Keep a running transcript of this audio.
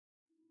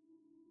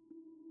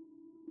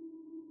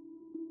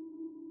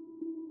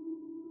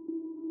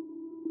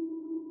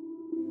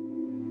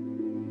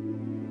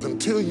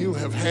until you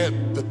have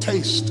had the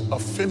taste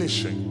of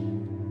finishing,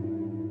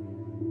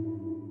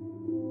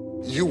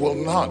 you will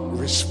not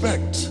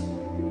respect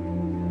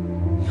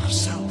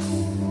yourself.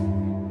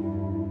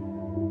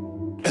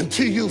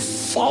 Until you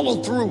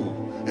follow through,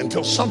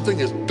 until something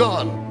is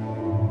done,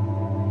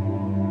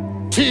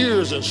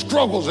 tears and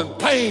struggles and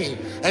pain,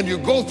 and you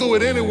go through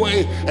it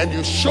anyway, and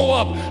you show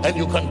up and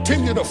you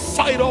continue to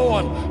fight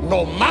on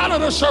no matter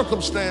the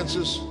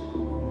circumstances.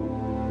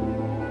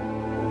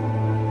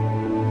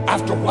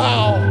 After a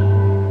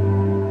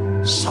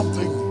while,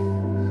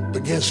 something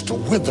begins to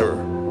wither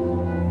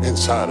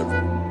inside of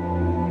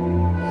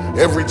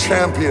you. Every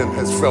champion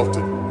has felt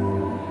it.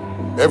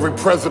 Every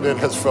president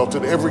has felt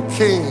it. Every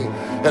king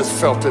has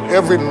felt it.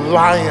 Every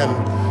lion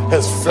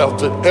has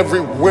felt it.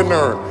 Every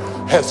winner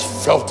has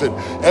felt it.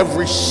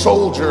 Every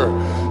soldier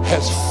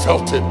has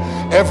felt it.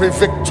 Every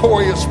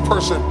victorious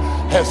person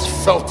has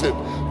felt it.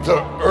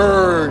 The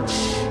urge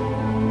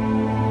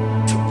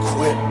to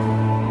quit.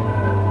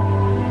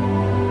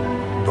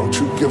 Don't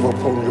you give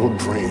up on your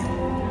dream.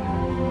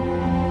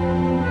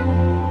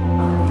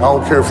 I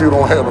don't care if you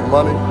don't have the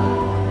money,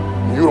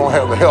 you don't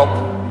have the help,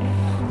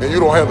 and you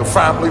don't have the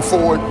family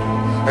for it,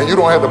 and you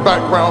don't have the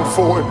background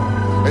for it,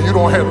 and you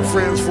don't have the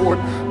friends for it.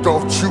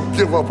 Don't you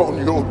give up on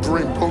your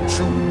dream. Don't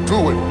you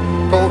do it.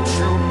 Don't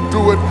you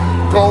do it.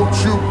 Don't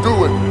you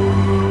do it.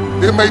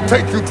 It may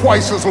take you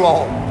twice as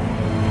long.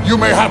 You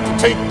may have to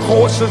take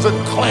courses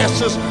and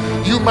classes.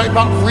 You might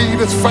not read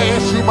as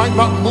fast. You might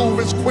not move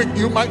as quick.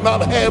 You might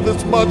not have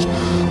as much.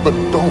 But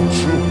don't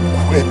you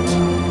quit.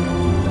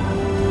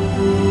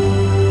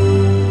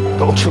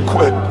 Don't you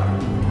quit.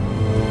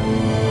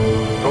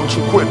 Don't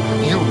you quit.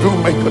 You do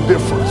make a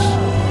difference.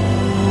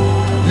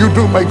 You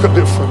do make a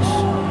difference.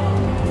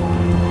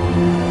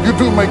 You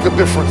do make a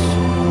difference.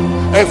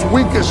 As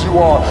weak as you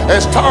are,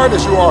 as tired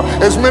as you are,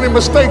 as many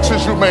mistakes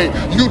as you made,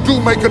 you do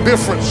make a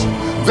difference.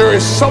 There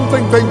is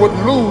something they would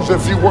lose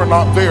if you were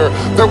not there.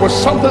 There was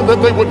something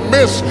that they would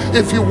miss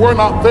if you were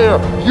not there.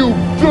 You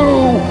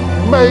do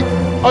make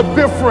a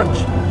difference.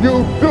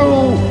 You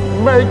do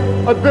make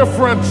a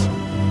difference.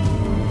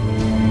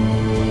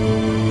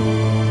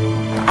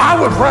 I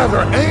would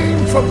rather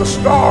aim for the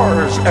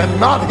stars and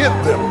not hit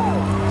them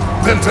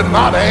than to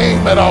not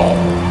aim at all.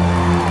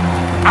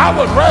 I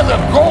would rather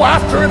go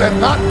after it and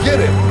not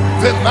get it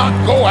than not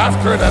go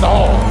after it at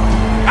all.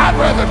 I'd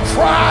rather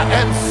try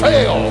and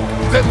fail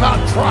than not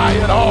try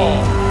at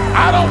all.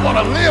 I don't want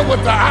to live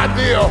with the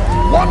idea,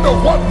 wonder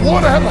what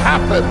would have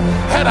happened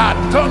had I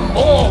done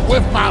more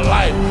with my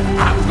life.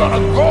 I'm going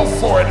to go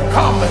for it,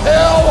 come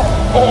hell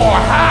or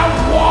high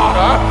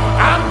water.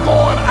 I'm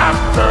going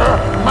after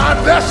my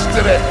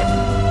destiny.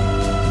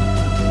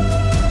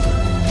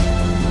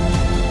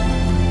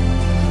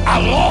 I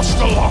lost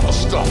a lot of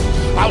stuff.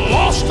 I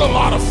lost a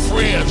lot of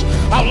friends.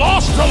 I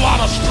lost a lot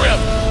of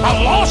strength.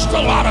 I lost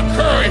a lot of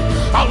courage.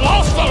 I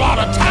lost a lot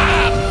of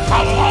time.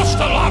 I lost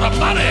a lot of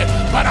money,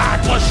 but I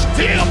was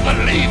still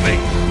believing.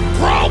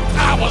 Broke,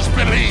 I was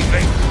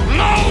believing.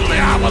 Lonely,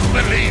 I was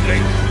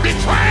believing.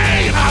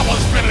 Betrayed, I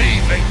was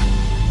believing.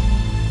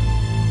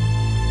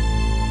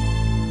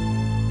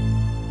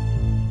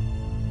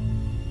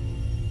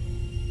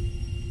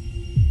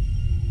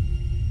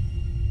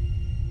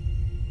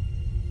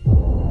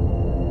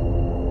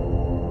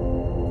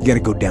 You got to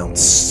go down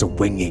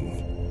swinging.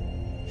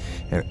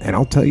 And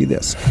I'll tell you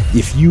this,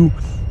 if you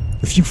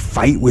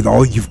fight with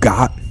all you've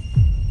got,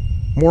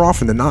 more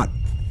often than not,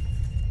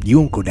 you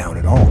won't go down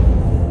at all.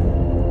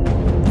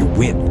 You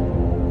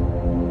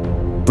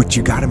win. But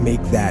you got to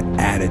make that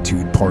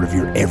attitude part of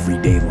your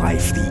everyday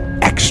life, the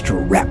extra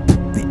rep,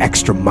 the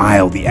extra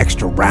mile, the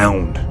extra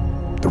round,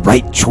 the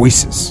right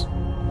choices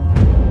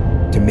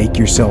to make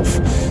yourself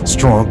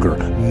stronger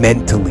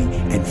mentally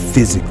and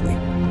physically.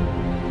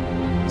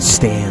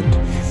 Stand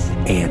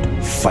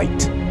and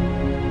fight.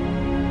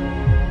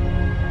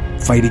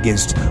 Fight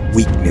against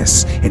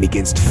weakness and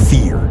against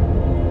fear.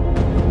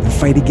 And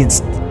fight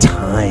against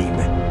time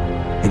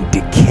and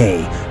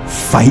decay.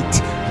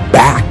 Fight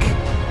back.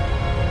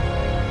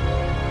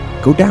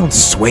 Go down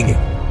swinging.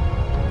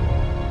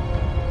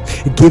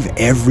 And give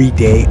every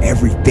day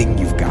everything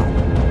you've got.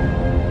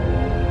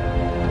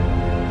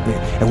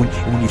 And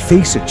when you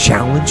face a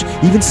challenge,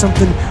 even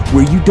something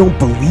where you don't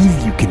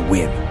believe you can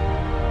win,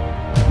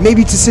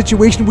 maybe it's a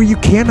situation where you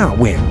cannot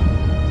win.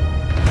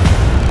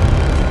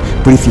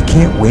 But if you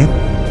can't win,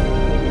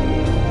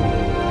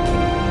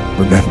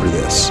 remember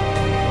this.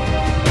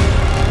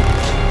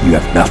 You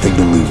have nothing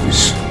to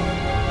lose.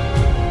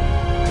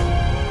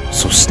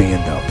 So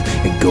stand up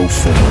and go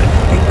forward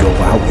and go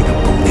out in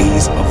a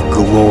blaze of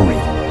glory.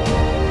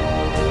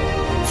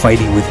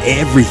 Fighting with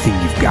everything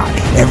you've got,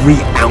 every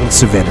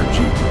ounce of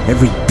energy,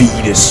 every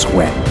bead of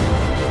sweat.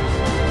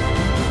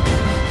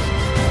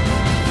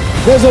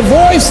 There's a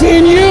voice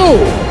in you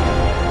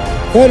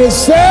that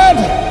has said,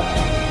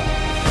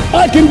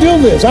 I can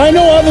do this. I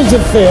know others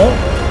have failed.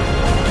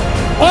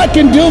 I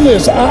can do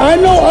this. I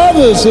know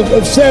others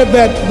have said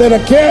that I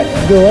can't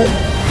do it.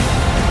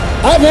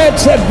 I've had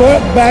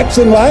setbacks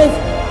in life.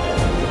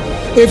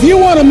 If you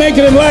want to make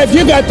it in life,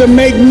 you got to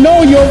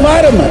know your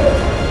vitamin.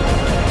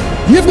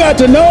 You've got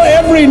to know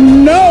every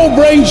no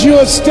brings you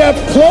a step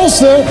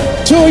closer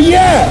to a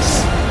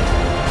yes.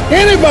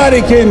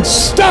 Anybody can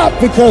stop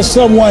because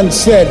someone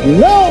said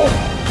no.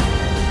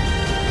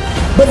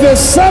 But there's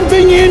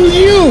something in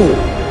you,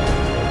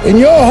 in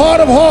your heart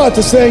of hearts,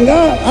 that's saying,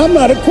 I'm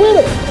not a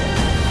quitter.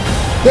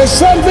 There's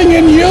something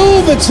in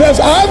you that says,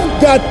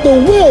 I've got the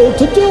will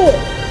to do it.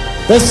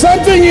 There's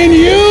something in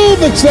you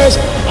that says,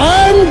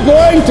 I'm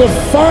going to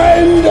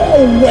find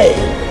a way.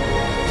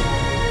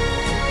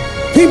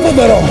 People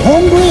that are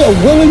hungry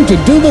are willing to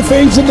do the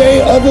things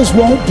today others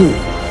won't do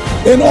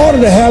in order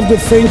to have the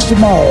things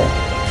tomorrow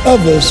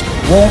others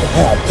won't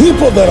have.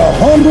 People that are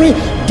hungry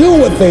do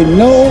what they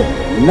know,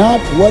 not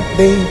what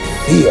they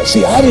feel.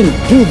 See, I didn't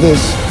do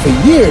this for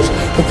years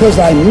because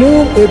I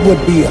knew it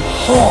would be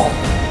hard.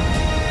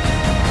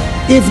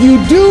 If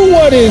you do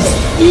what is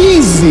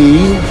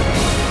easy,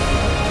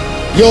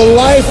 your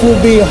life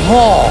will be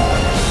hard.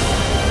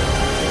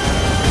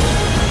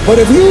 But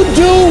if you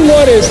do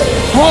what is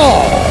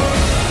hard,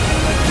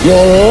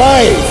 your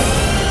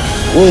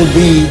life will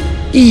be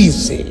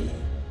easy.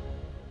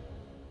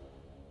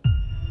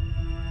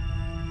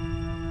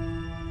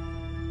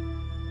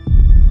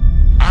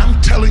 I'm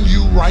telling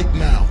you right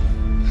now,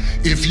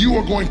 if you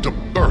are going to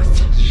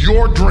birth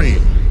your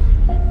dream,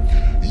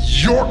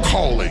 your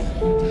calling,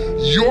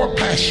 your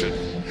passion,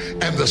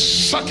 and the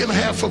second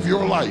half of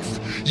your life,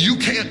 you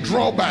can't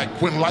draw back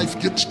when life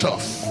gets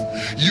tough.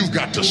 You've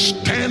got to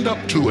stand up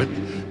to it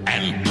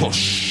and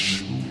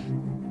push.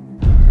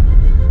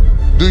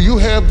 Do you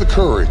have the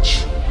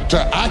courage to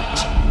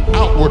act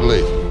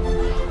outwardly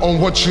on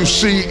what you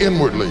see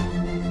inwardly?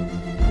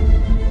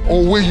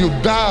 Or will you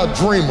die a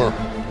dreamer?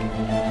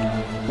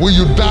 Will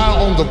you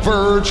die on the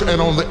verge and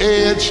on the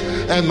edge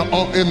and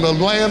in the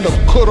land of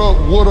coulda,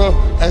 woulda,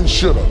 and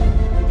shoulda?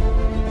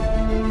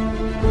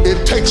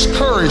 It takes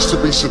courage to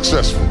be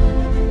successful.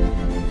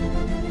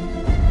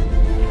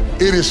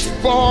 It is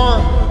far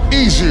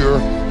easier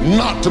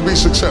not to be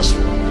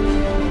successful.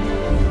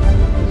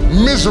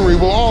 Misery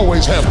will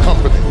always have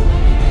company.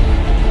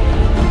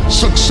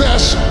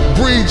 Success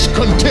breeds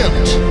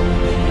contempt.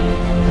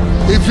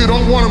 If you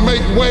don't want to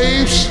make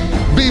waves,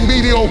 be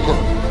mediocre.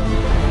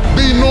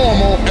 Be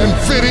normal and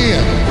fit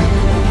in.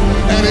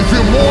 And if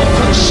you're more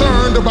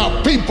concerned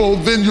about people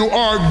than you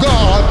are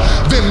God,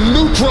 then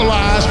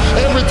neutralize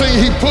everything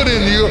He put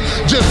in you.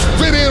 Just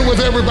fit in with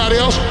everybody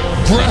else.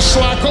 Dress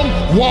like them,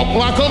 walk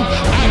like them,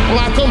 act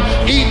like them,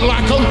 eat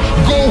like them,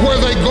 go where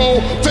they go,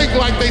 think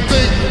like they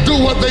think,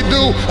 do what they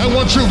do. And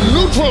once you've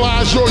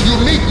neutralized your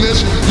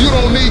uniqueness, you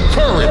don't need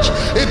courage.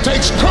 It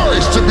takes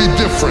courage to be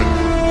different.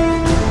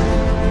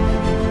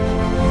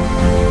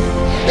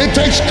 It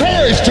takes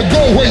courage to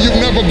go where you've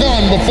never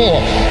gone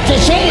before.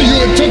 For some of you,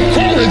 it took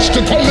courage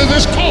to come to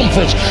this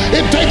conference.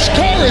 It takes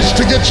courage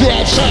to get you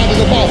outside of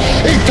the ball.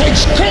 It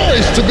takes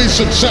courage to be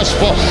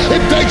successful.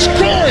 It takes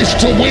courage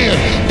to win.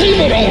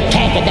 People don't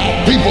talk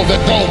about people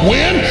that don't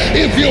win.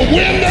 If you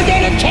win, they're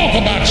going to talk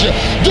about you.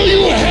 Do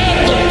you have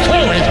the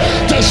courage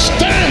to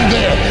stand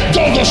there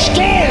though the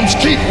storms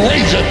keep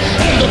raging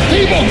and the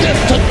people get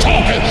to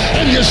talking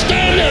and you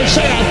stand there and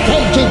say, I've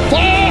come too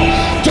far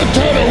to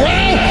turn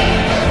around?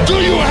 Do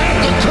you have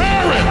the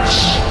courage?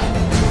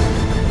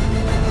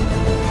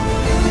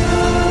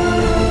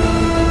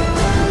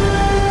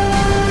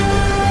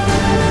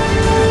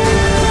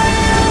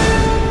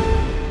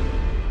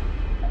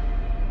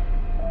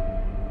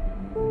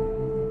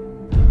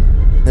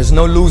 There's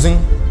no losing,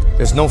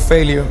 there's no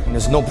failure, and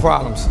there's no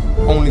problems,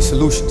 only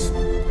solutions.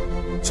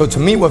 So to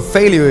me, what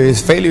failure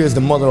is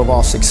the mother of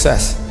all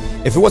success.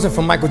 If it wasn't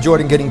for Michael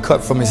Jordan getting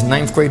cut from his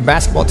 9th grade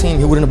basketball team,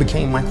 he wouldn't have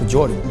became Michael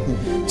Jordan.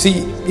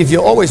 See, if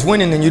you're always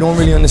winning, then you don't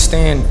really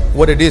understand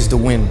what it is to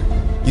win.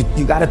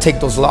 You gotta take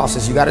those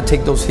losses, you gotta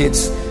take those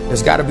hits.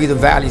 There's gotta be the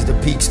valleys, the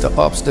peaks, the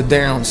ups, the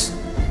downs.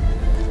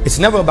 It's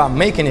never about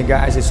making it,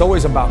 guys, it's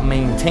always about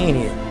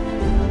maintaining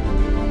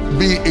it.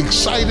 Be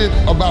excited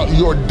about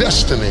your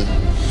destiny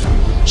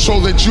so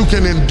that you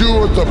can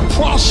endure the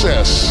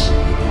process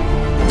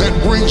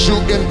that brings you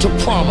into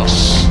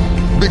promise.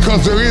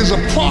 Because there is a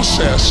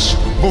process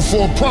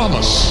before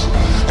promise.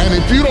 And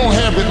if you don't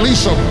have at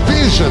least a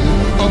vision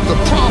of the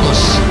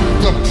promise,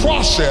 the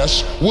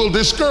process will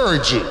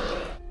discourage you.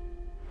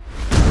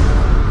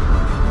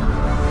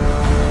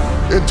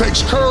 It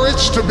takes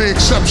courage to be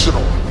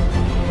exceptional.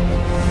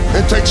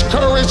 It takes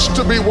courage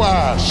to be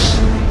wise.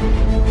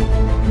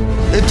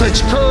 It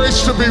takes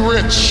courage to be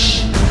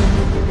rich.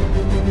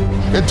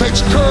 It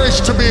takes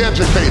courage to be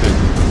educated.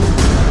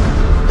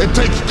 It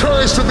takes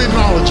courage to be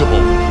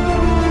knowledgeable.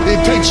 It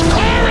takes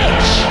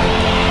courage.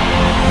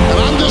 And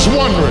I'm just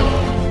wondering,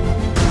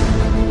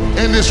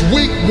 in this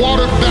weak,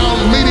 watered down,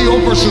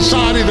 mediocre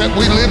society that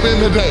we live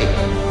in today,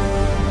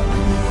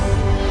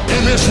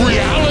 in this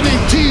reality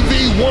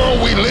TV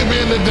world we live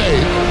in today,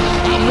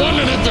 I'm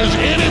wondering if there's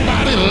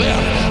anybody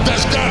left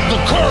that's got the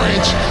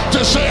courage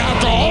to say,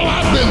 after all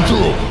I've been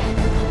through,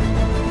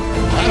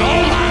 and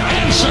all my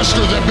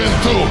ancestors have been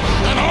through,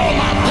 and all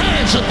my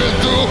parents have been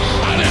through,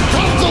 I didn't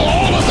come through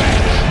all of that,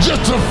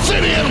 just to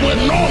fit in with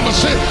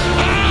normalcy.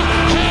 I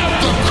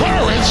have the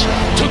courage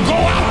to go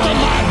after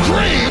my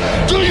dream.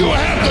 Do you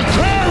have the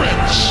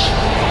courage?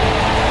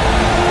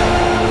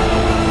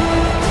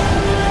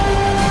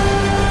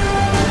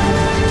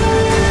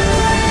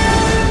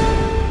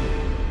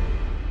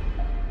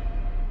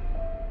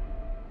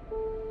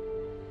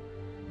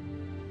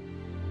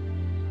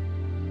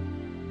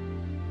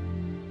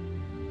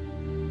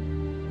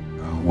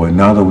 Well,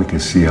 now that we can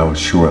see how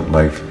short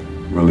life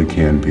really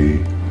can be,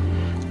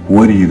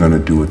 what are you going to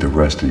do with the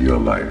rest of your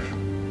life?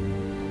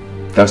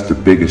 That's the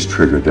biggest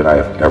trigger that I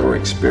have ever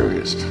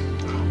experienced.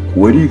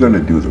 What are you going to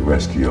do the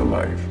rest of your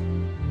life?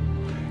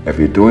 If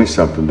you're doing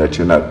something that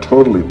you're not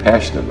totally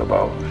passionate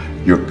about,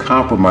 you're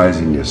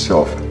compromising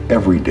yourself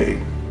every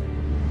day.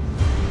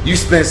 You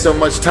spend so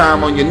much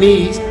time on your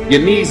knees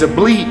are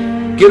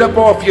bleeding. Get up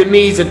off your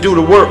knees and do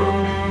the work.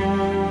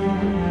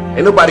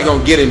 Ain't nobody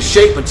gonna get in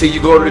shape until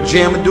you go to the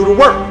gym and do the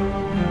work.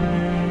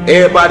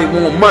 Everybody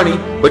want money,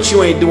 but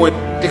you ain't doing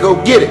to go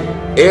get it.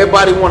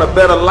 Everybody want a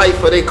better life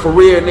for their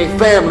career and their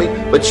family,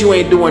 but you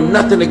ain't doing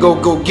nothing to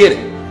go get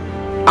it.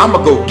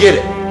 I'ma go get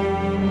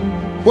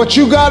it. What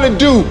you gotta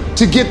do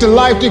to get the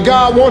life that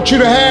God wants you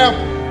to have,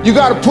 you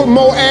gotta put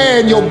more air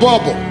in your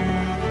bubble.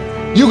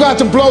 You got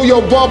to blow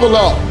your bubble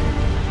up.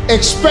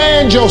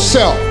 Expand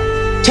yourself.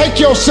 Take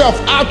yourself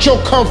out your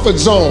comfort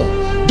zone.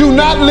 Do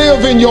not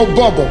live in your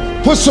bubble.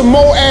 Put some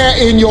more air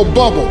in your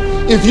bubble.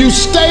 If you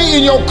stay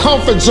in your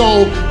comfort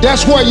zone,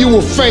 that's where you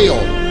will fail.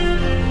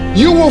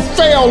 You will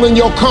fail in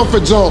your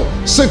comfort zone.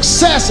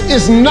 Success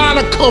is not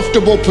a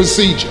comfortable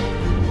procedure.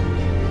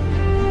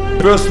 The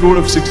first rule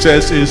of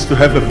success is to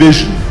have a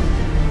vision.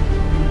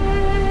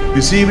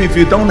 You see, if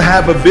you don't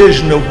have a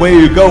vision of where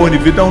you go, and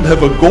if you don't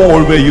have a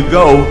goal where you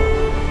go,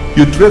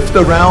 you drift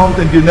around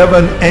and you never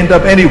end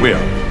up anywhere.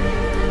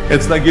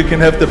 It's like you can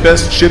have the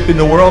best ship in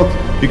the world,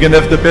 you can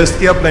have the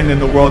best airplane in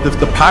the world. If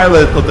the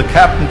pilot or the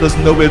captain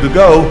doesn't know where to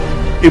go,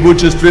 it would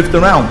just drift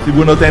around. It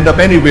will not end up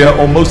anywhere,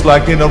 or most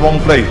likely in the wrong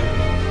place.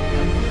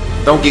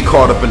 Don't get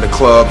caught up in the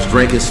clubs,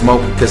 drinking,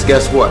 smoking, because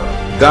guess what?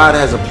 God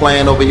has a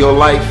plan over your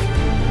life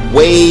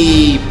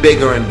way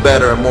bigger and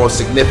better and more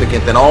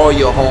significant than all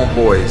your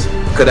homeboys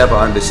could ever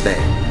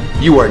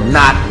understand. You are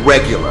not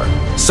regular.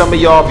 Some of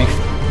y'all be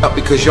up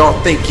because y'all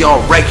think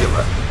y'all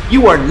regular.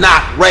 You are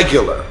not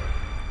regular.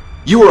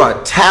 You are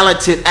a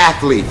talented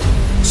athlete.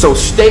 So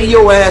stay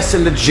your ass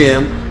in the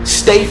gym,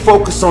 stay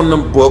focused on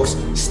them books,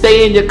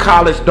 stay in your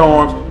college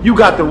dorms. You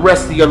got the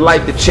rest of your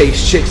life to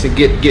chase chicks and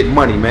get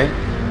money, man.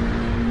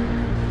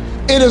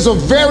 It is a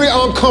very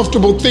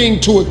uncomfortable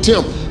thing to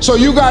attempt. So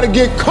you got to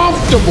get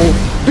comfortable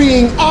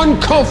being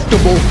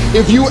uncomfortable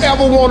if you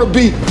ever want to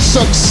be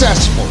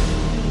successful.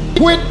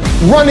 Quit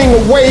running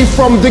away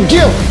from the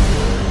gift.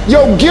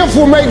 Your gift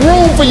will make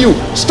room for you.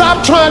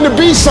 Stop trying to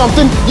be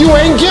something you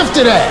ain't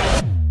gifted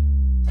at.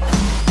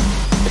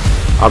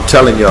 I'm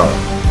telling y'all,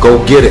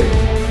 go get it.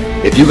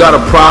 If you got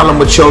a problem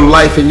with your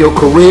life and your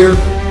career,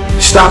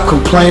 stop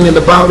complaining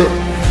about it.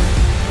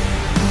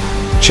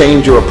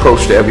 Change your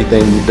approach to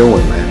everything you're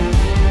doing, man.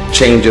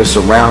 Change your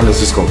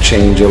surroundings, it's gonna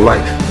change your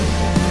life.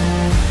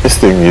 This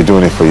thing, you're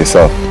doing it for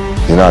yourself.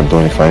 You're not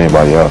doing it for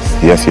anybody else.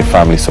 Yes, your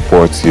family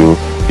supports you.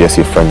 Yes,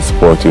 your friends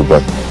support you,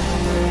 but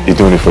you're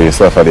doing it for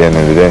yourself at the end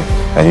of the day.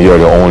 And you're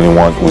the only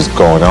one who's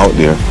going out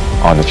there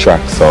on the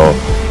track. So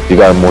you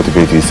gotta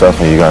motivate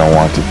yourself, and you gotta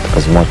want it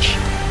as much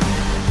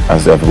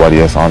as everybody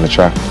else on the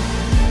track.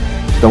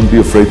 Don't be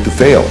afraid to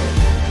fail.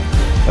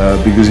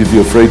 Because if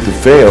you're afraid to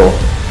fail,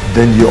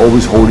 then you're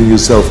always holding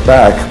yourself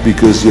back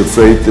because you're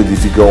afraid that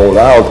if you go all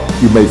out,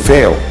 you may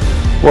fail.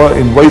 Well,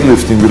 in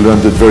weightlifting, we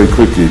learned that very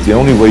quickly. The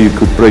only way you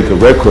could break a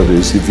record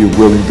is if you're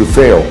willing to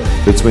fail.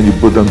 That's when you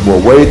put on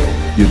more weight,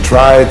 you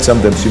try it,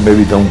 sometimes you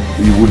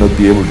will not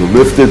be able to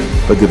lift it,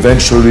 but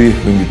eventually,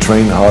 when you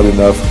train hard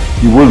enough,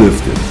 you will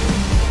lift it.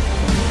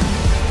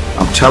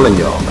 I'm telling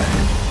y'all,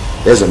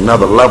 man, there's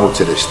another level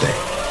to this thing,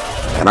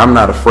 and I'm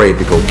not afraid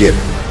to go get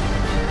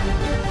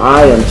it.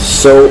 I am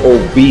so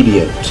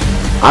obedient.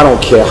 I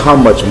don't care how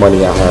much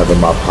money I have in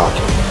my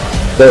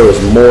pocket. There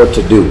is more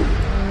to do.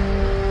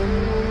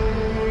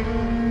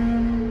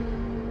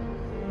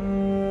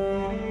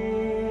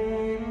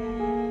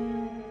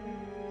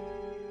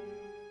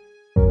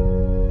 I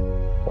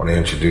want to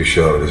introduce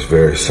y'all to this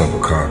very simple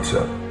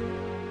concept.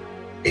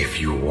 If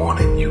you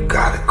want it, you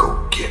gotta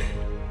go get it.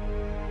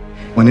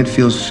 When it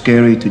feels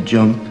scary to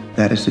jump,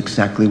 that is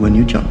exactly when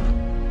you jump.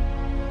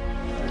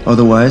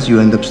 Otherwise,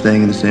 you end up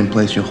staying in the same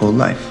place your whole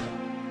life.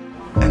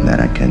 And that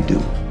I can't do.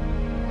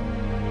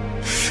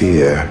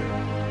 Fear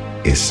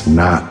is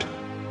not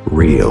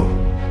real.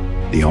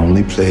 The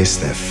only place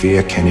that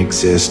fear can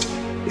exist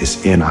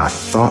is in our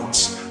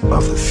thoughts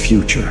of the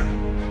future.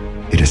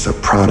 It is a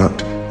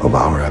product of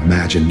our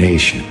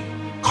imagination,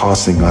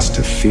 causing us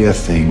to fear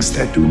things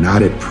that do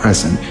not at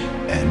present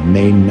and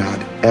may not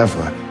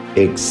ever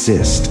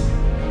exist.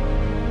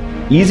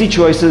 Easy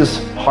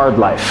choices, hard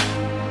life.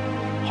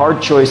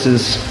 Hard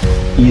choices,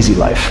 easy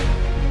life.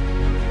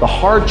 The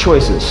hard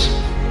choices,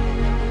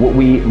 what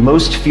we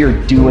most fear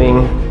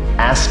doing,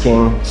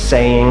 asking,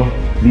 saying,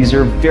 These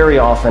are very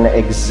often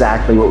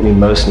exactly what we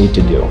most need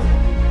to do.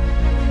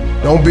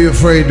 Don't be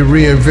afraid to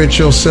reinvent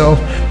yourself,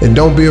 and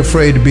don't be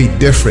afraid to be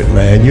different,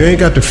 man. You ain't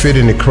got to fit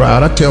in the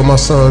crowd. I tell my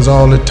sons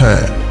all the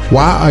time,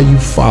 why are you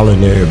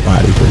following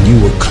everybody when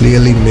you were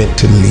clearly meant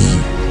to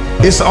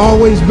lead? It's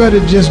always better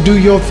to just do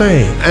your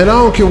thing. And I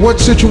don't care what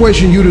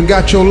situation you done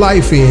got your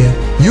life in,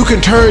 you can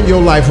turn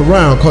your life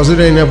around, because it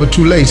ain't ever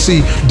too late.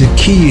 See, the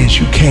key is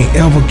you can't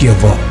ever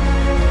give up.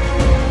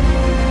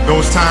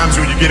 Those times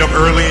when you get up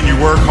early and you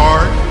work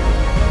hard,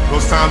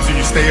 those times when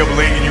you stay up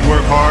late and you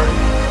work hard,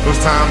 those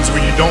times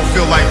when you don't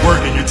feel like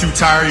working, you're too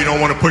tired, you don't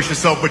want to push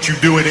yourself, but you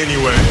do it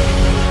anyway.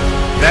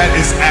 That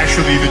is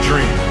actually the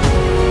dream.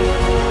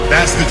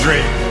 That's the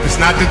dream. It's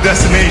not the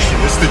destination,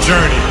 it's the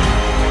journey.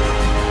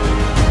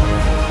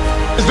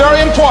 It's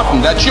very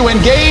important that you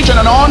engage in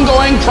an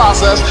ongoing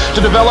process to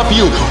develop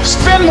you.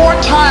 Spend more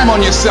time on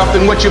yourself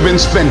than what you've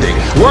been spending.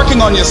 Working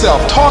on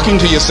yourself, talking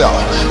to yourself,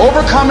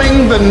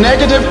 overcoming the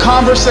negative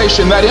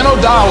conversation, that inner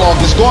dialogue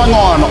that's going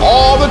on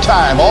all the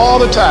time,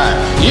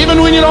 even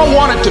when you don't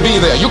want it to be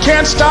there. You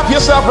can't stop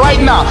yourself right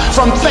now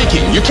from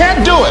thinking. You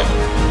can't do it.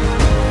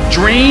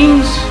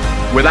 Dreams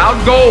without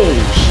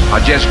goals are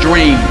just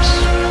dreams,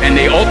 and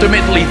they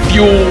ultimately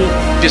fuel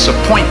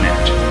disappointment.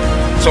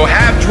 So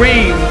have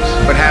dreams,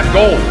 but have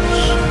goals.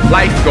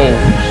 Life goals,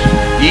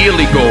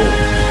 yearly goals,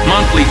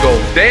 monthly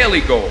goals,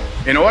 daily goals.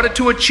 In order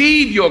to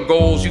achieve your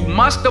goals, you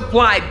must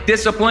apply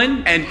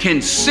discipline and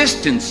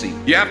consistency.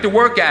 You have to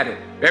work at it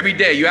every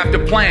day. You have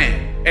to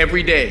plan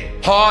every day.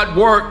 Hard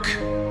work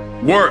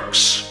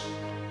works.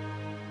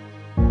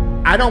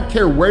 I don't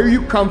care where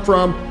you come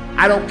from.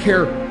 I don't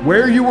care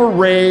where you were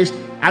raised.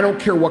 I don't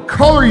care what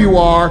color you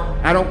are.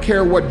 I don't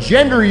care what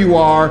gender you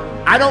are.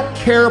 I don't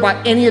care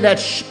about any of that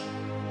shit.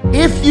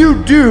 If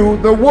you do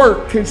the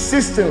work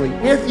consistently,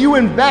 if you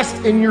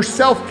invest in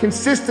yourself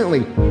consistently,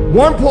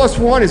 1 +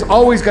 1 is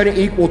always going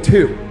to equal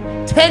 2.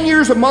 10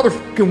 years of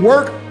motherfucking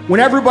work when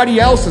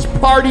everybody else is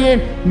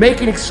partying,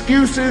 making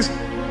excuses,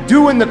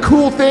 doing the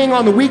cool thing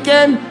on the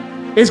weekend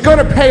is going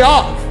to pay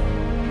off.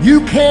 You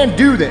can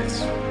do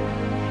this.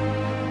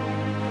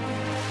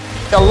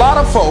 A lot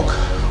of folk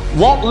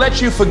won't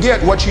let you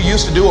forget what you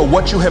used to do or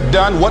what you have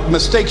done, what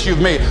mistakes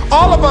you've made.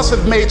 All of us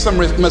have made some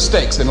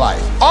mistakes in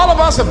life. All of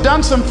us have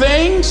done some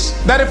things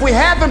that if we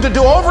had them to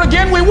do over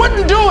again, we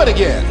wouldn't do it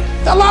again.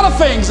 A lot of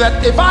things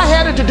that if I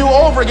had it to do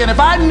over again, if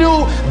I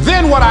knew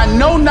then what I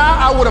know now,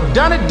 I would have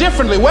done it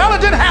differently. Well,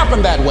 it didn't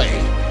happen that way.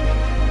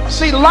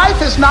 See,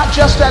 life is not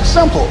just that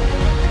simple.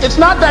 It's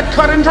not that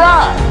cut and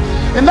dry.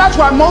 And that's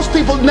why most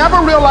people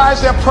never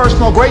realize their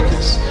personal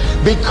greatness,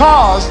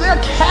 because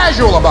they're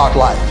casual about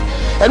life.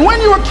 And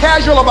when you are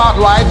casual about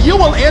life, you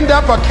will end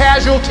up a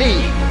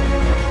casualty.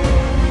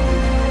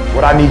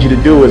 What I need you to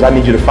do is I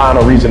need you to find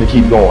a reason to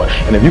keep going.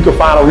 And if you can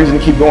find a reason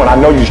to keep going, I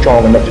know you're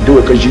strong enough to do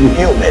it because you're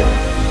human.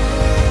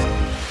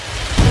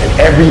 And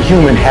every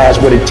human has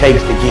what it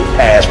takes to get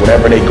past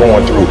whatever they're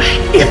going through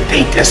if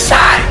they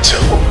decide to.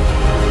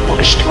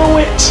 Push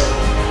through it.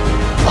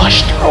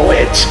 Push through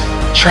it.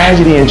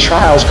 Tragedy and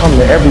trials come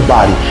to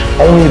everybody.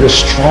 Only the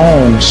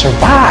strong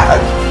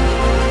survive.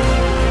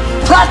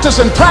 Practice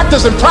and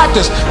practice and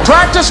practice.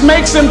 Practice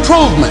makes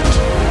improvement.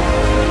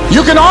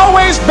 You can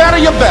always better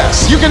your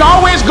best. You can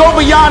always go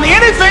beyond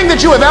anything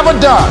that you have ever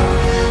done.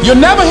 You'll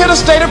never hit a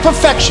state of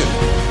perfection.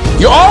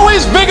 You're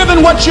always bigger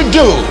than what you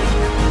do.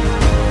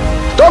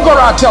 Don't go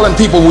around telling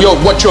people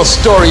what your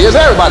story is.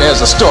 Everybody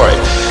has a story.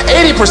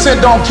 80%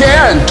 don't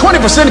care and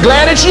 20%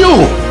 glad it's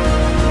you.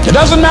 It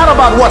doesn't matter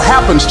about what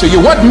happens to you.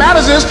 What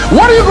matters is,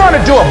 what are you going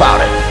to do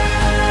about it?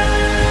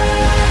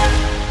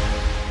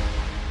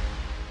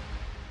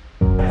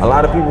 A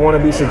lot of people want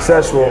to be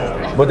successful,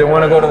 but they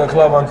want to go to the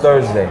club on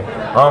Thursday,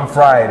 on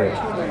Friday,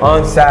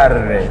 on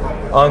Saturday,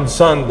 on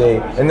Sunday,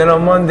 and then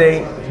on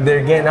Monday,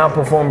 they're getting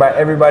outperformed by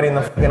everybody in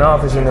the fucking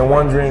office, and they're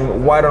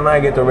wondering, why don't I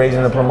get the raise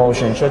and the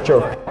promotion? Shut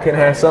your fucking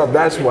ass up.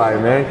 That's why,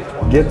 man.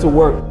 Get to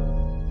work.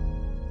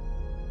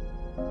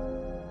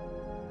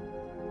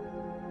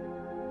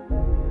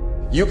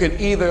 You can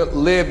either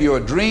live your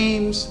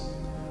dreams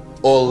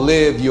or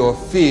live your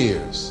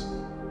fears.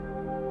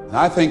 And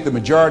I think the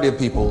majority of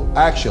people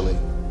actually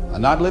are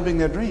not living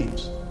their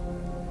dreams,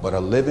 but are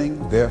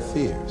living their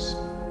fears.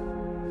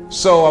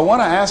 So I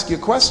want to ask you a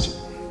question.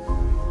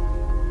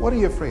 What are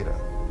you afraid of?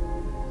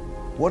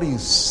 What are you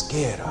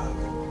scared of?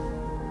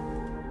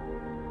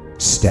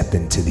 Step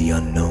into the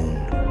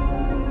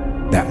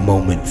unknown. That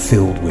moment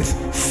filled with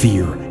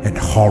fear and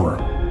horror.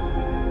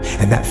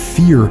 And that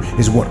fear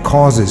is what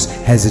causes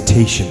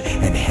hesitation,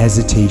 and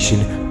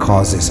hesitation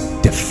causes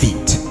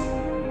defeat.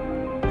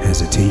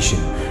 Hesitation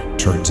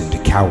turns into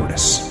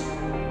cowardice.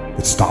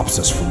 It stops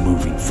us from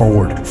moving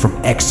forward, from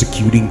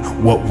executing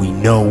what we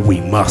know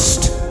we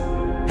must.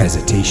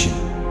 Hesitation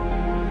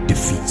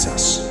defeats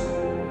us.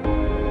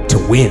 To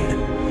win,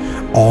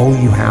 all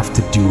you have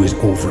to do is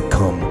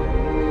overcome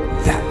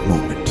that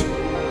moment,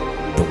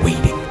 the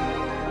waiting,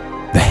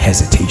 the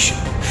hesitation.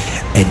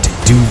 And to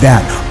do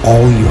that,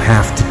 all you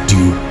have to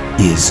do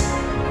is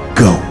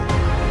go.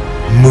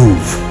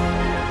 Move.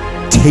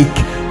 Take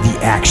the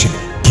action.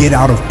 Get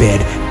out of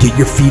bed, get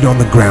your feet on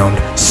the ground,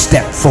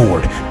 step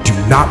forward. Do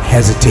not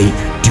hesitate,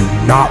 do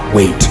not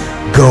wait.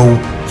 Go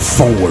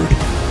forward.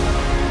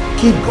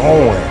 Keep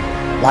going.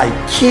 Like,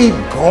 keep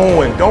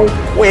going. Don't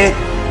quit.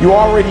 You're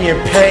already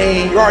in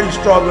pain. You're already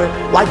struggling.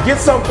 Like, get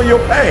something for your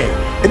pain.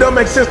 It doesn't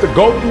make sense to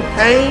go through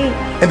pain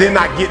and then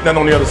not get nothing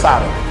on the other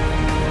side of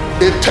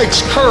it. It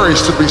takes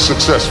courage to be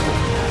successful.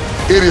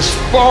 It is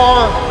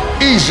far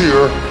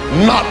easier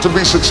not to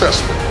be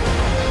successful.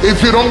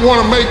 If you don't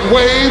want to make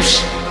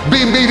waves,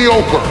 be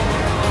mediocre.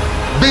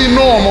 Be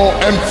normal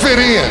and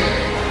fit in.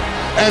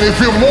 And if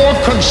you're more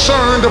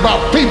concerned about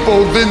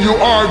people than you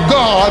are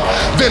God,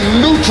 then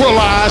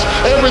neutralize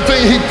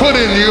everything He put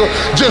in you.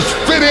 Just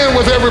fit in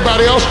with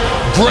everybody else.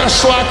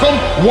 Dress like them,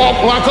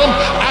 walk like them,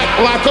 act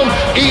like them,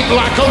 eat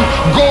like them,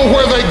 go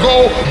where they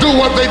go, do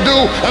what they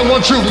do. And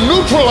once you've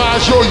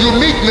neutralized your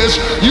uniqueness,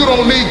 you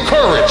don't need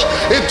courage.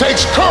 It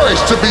takes courage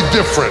to be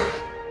different.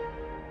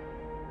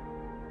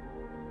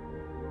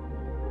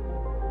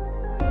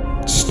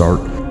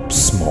 Start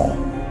small.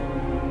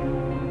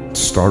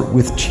 Start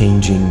with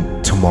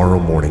changing tomorrow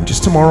morning,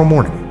 just tomorrow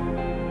morning,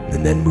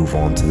 and then move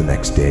on to the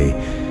next day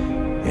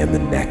and the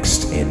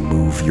next, and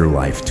move your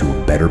life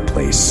to a better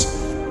place,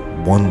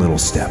 one little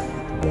step,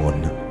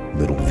 one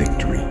little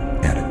victory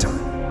at a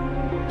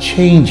time.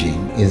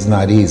 Changing is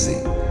not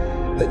easy,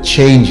 but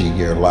changing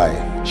your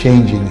life,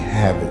 changing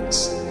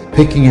habits,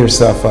 picking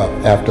yourself up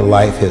after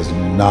life has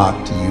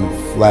knocked you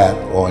flat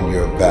on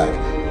your back.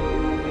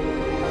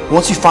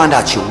 Once you find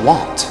out you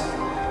want,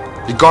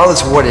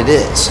 regardless of what it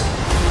is,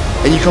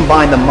 and you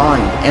combine the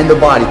mind and the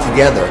body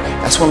together,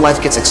 that's when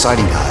life gets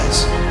exciting,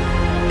 guys.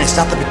 And it's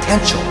not the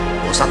potential,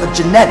 it's not the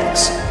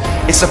genetics,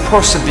 it's the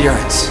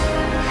perseverance.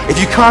 If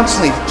you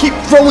constantly keep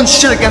throwing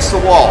shit against the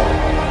wall,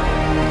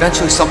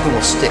 eventually something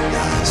will stick,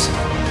 guys.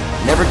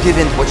 Never give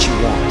in to what you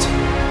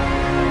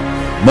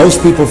want.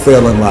 Most people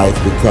fail in life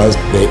because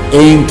they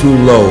aim too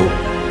low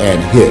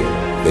and hit.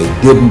 They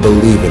didn't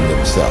believe in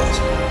themselves.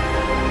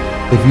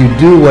 If you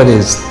do what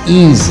is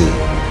easy,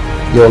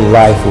 your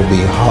life will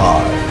be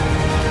hard.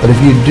 But if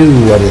you do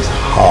what is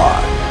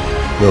hard,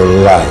 your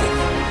life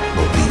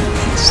will be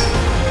easy.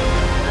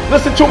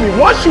 Listen to me,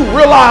 once you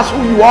realize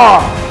who you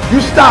are, you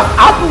stop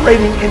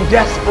operating in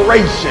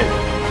desperation.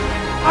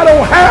 I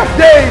don't have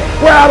days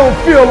where I don't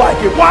feel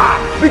like it. Why?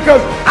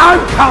 Because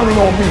I'm counting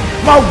on me.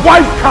 My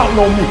wife's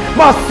counting on me.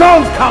 My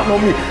son's counting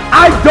on me.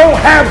 I don't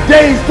have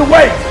days to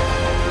waste.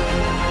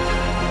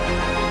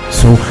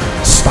 So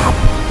stop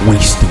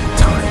wasting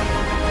time.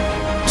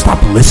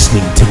 Stop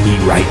listening to me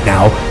right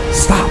now.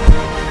 Stop.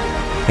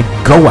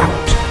 And go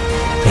out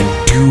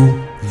and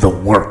do the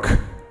work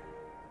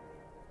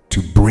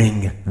to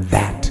bring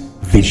that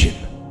vision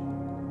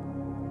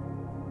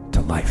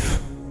to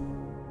life.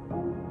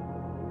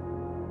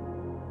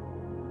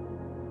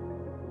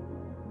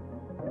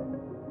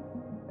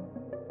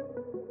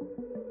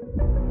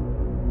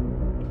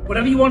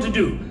 Whatever you want to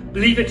do,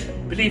 believe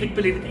it, believe it,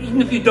 believe it,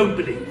 even if you don't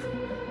believe.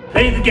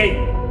 Play the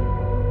game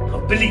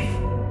of belief.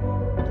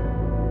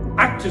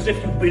 Act as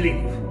if you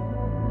believe.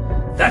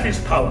 That is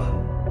power.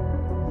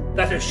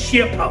 That is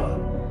sheer power.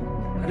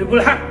 And it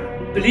will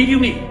happen. Believe you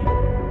me.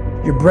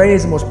 Your brain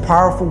is the most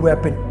powerful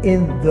weapon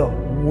in the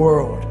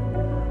world.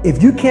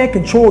 If you can't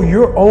control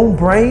your own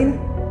brain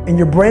and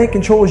your brain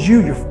controls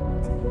you, you're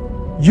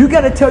f***ed. You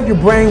got to tell your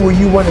brain where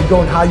you want to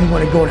go and how you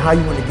want to go and how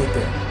you want to get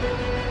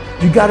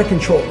there. You got to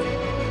control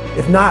it.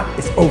 If not,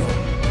 it's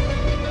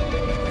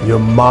over. Your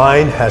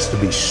mind has to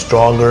be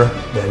stronger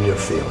than your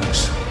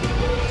feelings.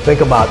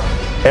 Think about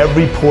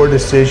every poor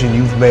decision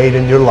you've made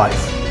in your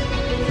life.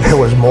 There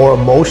was more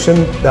emotion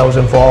that was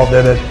involved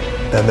in it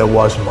than there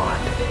was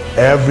mind.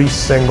 Every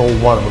single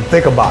one of them.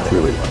 Think about it.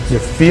 Really was.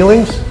 Your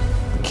feelings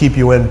keep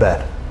you in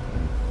bed.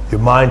 Your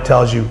mind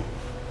tells you,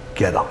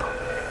 get up.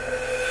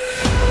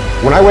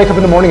 When I wake up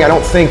in the morning, I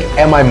don't think,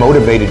 am I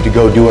motivated to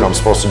go do what I'm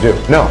supposed to do?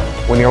 No.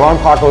 When the alarm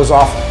clock goes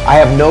off, I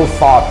have no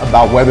thought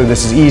about whether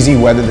this is easy,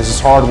 whether this is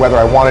hard, whether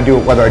I want to do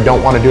it, whether I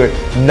don't want to do it.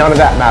 None of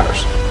that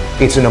matters.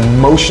 It's an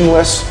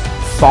emotionless,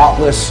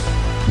 thoughtless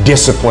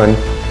discipline.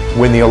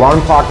 When the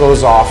alarm clock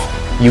goes off,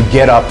 you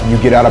get up, you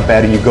get out of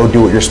bed, and you go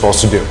do what you're supposed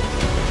to do.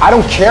 I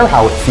don't care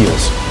how it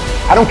feels.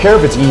 I don't care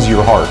if it's easy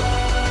or hard.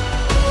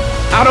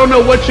 I don't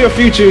know what your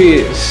future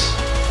is,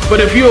 but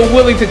if you're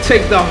willing to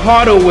take the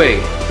harder way,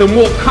 the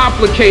more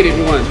complicated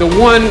one, the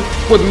one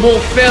with more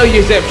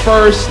failures at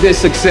first than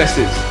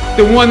successes,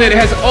 the one that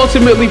has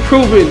ultimately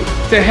proven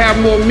to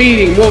have more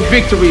meaning, more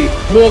victory,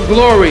 more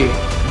glory,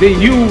 then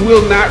you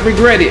will not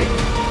regret it.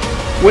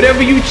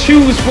 Whatever you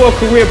choose for a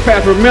career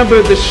path,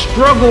 remember the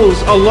struggles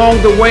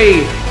along the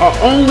way are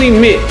only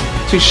meant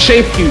to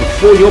shape you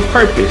for your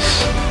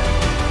purpose.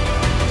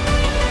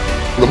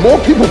 The more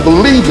people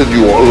believe in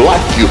you or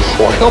like you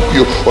or help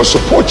you or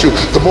support you,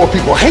 the more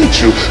people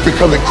hate you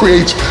because it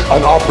creates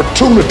an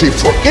opportunity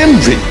for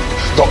envy.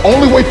 The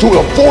only way to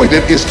avoid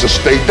it is to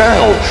stay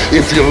down.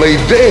 If you lay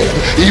dead,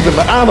 even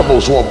the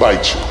animals won't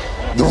bite you.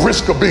 The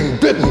risk of being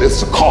bitten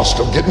is the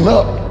cost of getting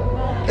up.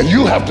 And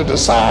you have to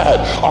decide,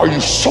 are you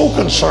so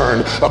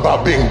concerned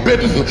about being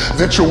bitten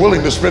that you're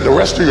willing to spend the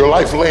rest of your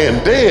life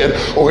laying dead?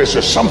 Or is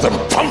there something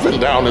pumping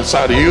down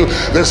inside of you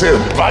that says,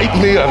 bite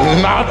me or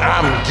not,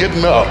 I'm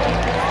getting up.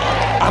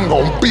 I'm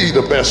gonna be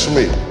the best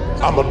me.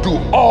 I'm gonna do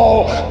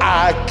all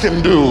I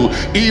can do,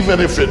 even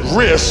if it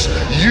risks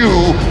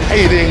you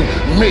hating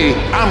me.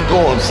 I'm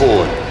going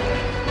for it.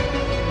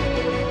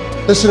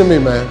 Listen to me,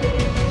 man.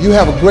 You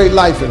have a great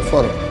life in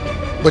front of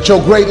you, but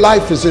your great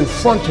life is in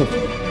front of you.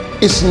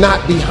 It's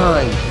not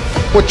behind.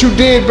 What you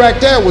did back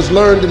there was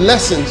learn the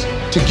lessons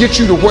to get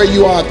you to where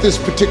you are at this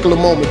particular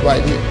moment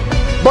right here.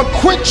 But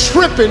quit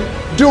tripping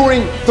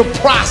during the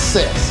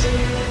process.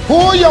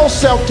 Pull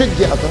yourself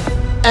together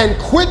and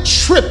quit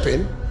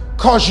tripping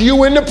because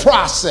you in the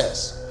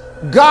process.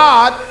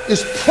 God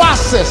is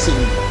processing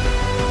you.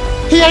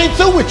 He ain't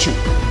through with you.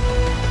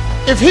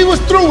 If he was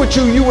through with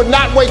you, you would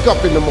not wake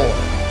up in the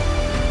morning.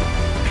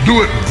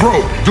 Do it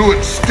broke, do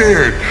it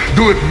scared,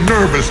 do it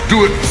nervous,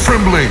 do it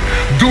trembling,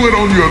 do it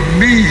on your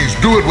knees,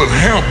 do it with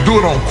help, do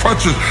it on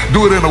crutches,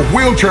 do it in a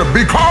wheelchair,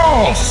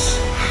 because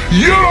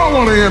you don't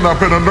want to end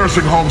up in a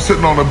nursing home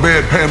sitting on a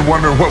bedpan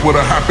wondering what would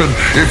have happened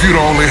if you'd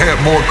only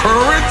had more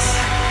courage.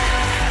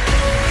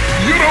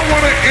 You don't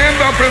want to end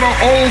up in an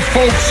old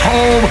folks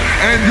home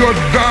and your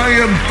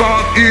dying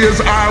thought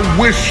is, I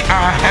wish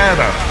I had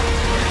her.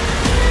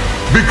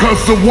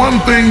 Because the one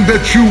thing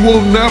that you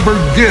will never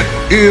get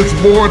is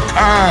more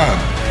time.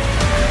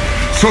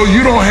 So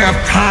you don't have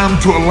time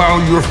to allow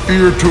your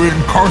fear to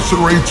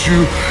incarcerate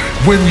you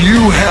when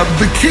you have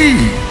the key.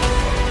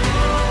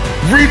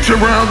 Reach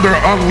around there,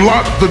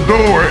 unlock the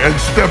door, and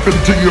step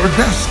into your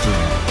destiny.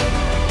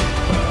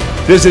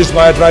 This is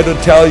why I try to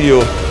tell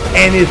you,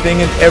 anything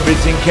and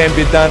everything can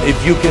be done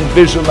if you can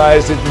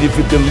visualize it and if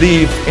you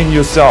believe in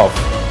yourself.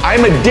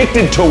 I'm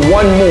addicted to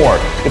one more.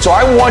 And so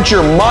I want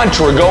your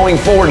mantra going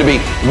forward to be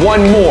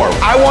one more.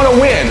 I want to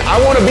win. I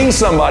want to be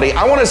somebody.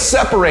 I want to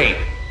separate.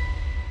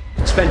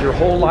 Spend your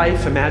whole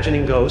life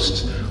imagining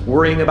ghosts,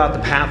 worrying about the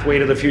pathway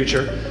to the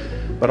future,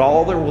 but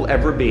all there will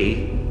ever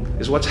be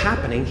is what's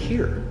happening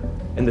here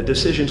and the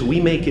decisions we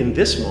make in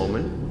this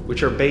moment,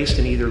 which are based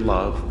in either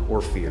love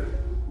or fear.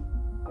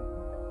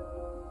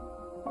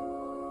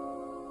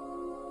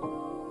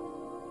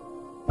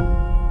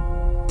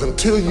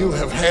 Until you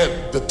have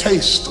had the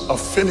taste of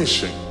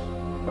finishing,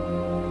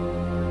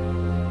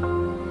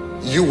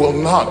 you will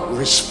not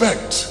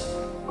respect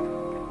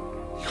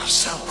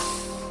yourself.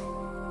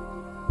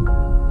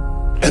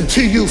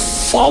 Until you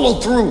follow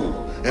through,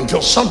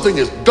 until something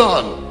is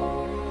done,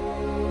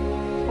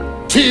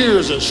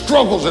 tears and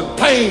struggles and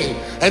pain,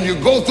 and you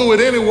go through it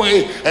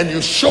anyway, and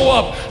you show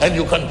up and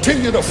you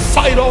continue to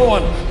fight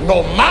on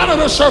no matter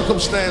the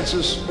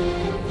circumstances.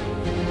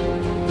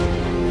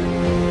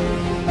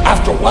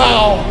 After a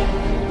while,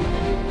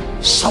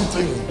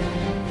 something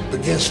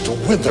begins to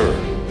wither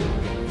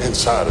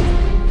inside of you.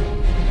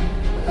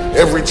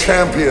 Every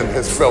champion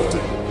has felt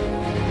it.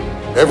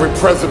 Every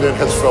president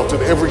has felt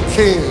it. Every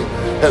king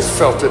has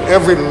felt it.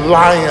 Every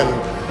lion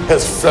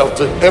has felt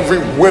it. Every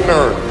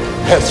winner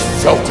has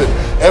felt it.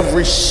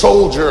 Every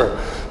soldier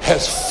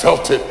has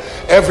felt it.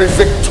 Every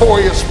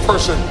victorious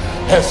person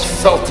has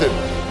felt it.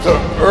 The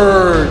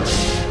urge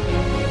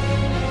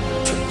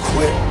to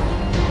quit.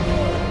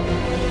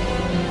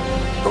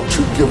 Don't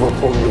you give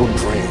up on your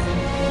dream.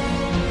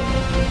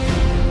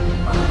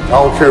 I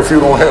don't care if you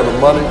don't have the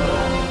money,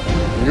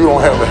 and you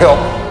don't have the help,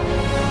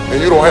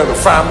 and you don't have the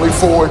family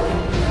for it,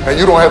 and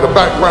you don't have the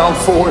background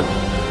for it,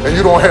 and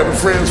you don't have the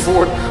friends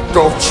for it.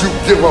 Don't you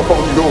give up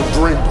on your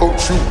dream.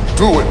 Don't you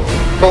do it.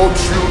 Don't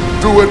you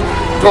do it.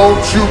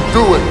 Don't you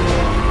do it.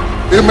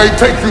 It may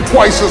take you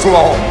twice as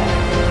long.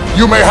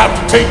 You may have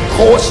to take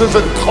courses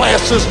and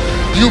classes.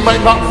 You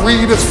might not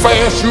read as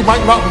fast. You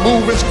might not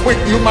move as quick.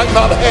 You might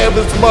not have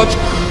as much.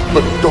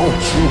 But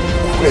don't you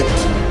quit.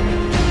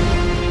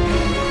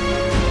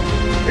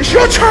 It's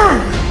your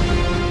turn.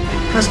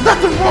 There's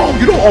nothing wrong.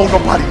 You don't owe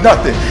nobody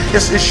nothing.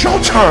 It's your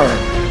turn.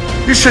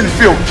 You shouldn't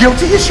feel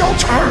guilty. It's your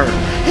turn.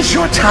 It's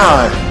your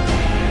time.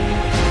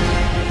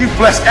 You've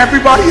blessed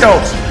everybody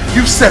else.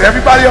 You've set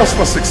everybody else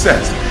for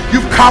success.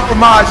 You've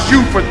compromised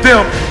you for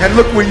them, and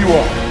look where you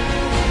are.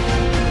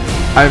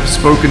 I've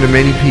spoken to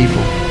many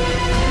people,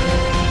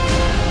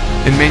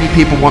 and many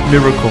people want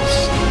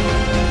miracles.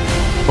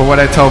 But what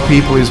I tell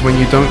people is when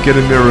you don't get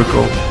a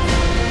miracle,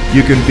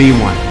 you can be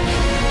one.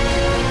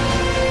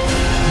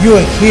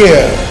 You're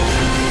here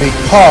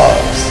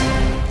because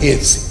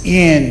it's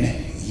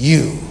in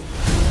you.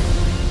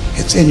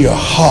 It's in your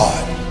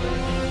heart.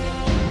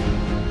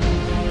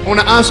 I want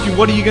to ask you,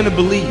 what are you going to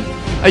believe?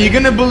 Are you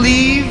going to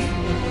believe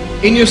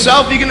in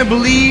yourself? Are you going to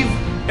believe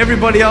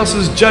everybody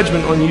else's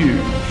judgment on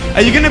you?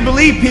 Are you going to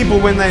believe people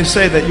when they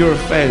say that you're a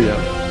failure?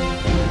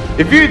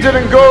 If you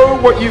didn't go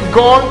what you've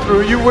gone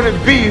through, you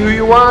wouldn't be who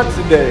you are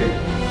today.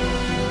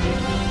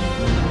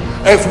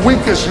 As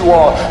weak as you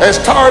are,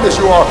 as tired as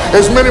you are,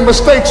 as many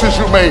mistakes as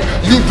you made,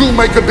 you do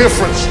make a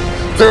difference.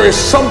 There is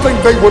something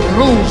they would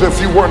lose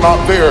if you were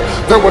not there.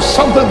 There was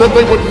something that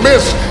they would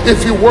miss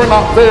if you were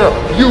not there.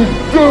 You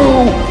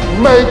do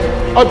make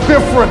a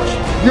difference.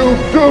 You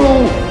do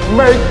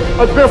make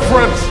a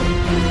difference.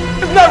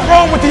 There's nothing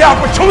wrong with the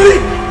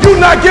opportunity.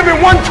 You're not giving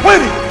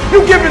 120.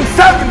 You're giving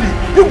 70.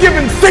 You're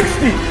giving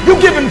 60.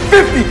 You're giving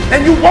 50.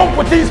 And you want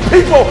what these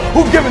people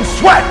who've given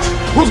sweat,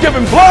 who's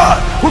giving blood,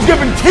 who's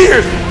giving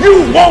tears,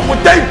 you want what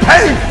they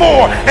paid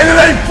for, and it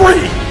ain't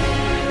free.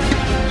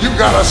 You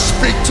gotta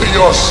speak to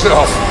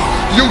yourself.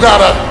 You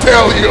gotta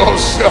tell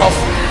yourself.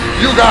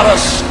 You gotta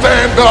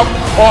stand up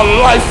or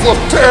life will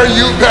tear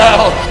you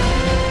down.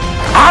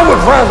 I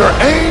would rather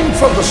aim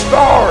for the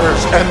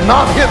stars and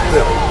not hit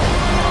them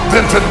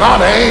than to not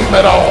aim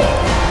at all.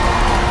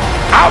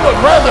 I would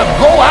rather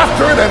go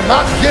after it and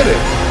not get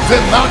it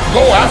than not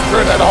go after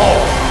it at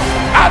all.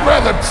 I'd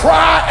rather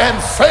try and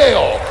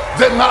fail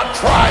than not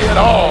try at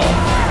all.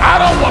 I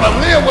don't want to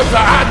live with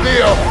the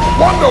idea,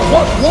 wonder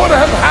what would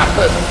have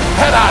happened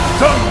had I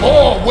done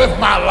more with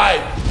my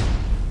life.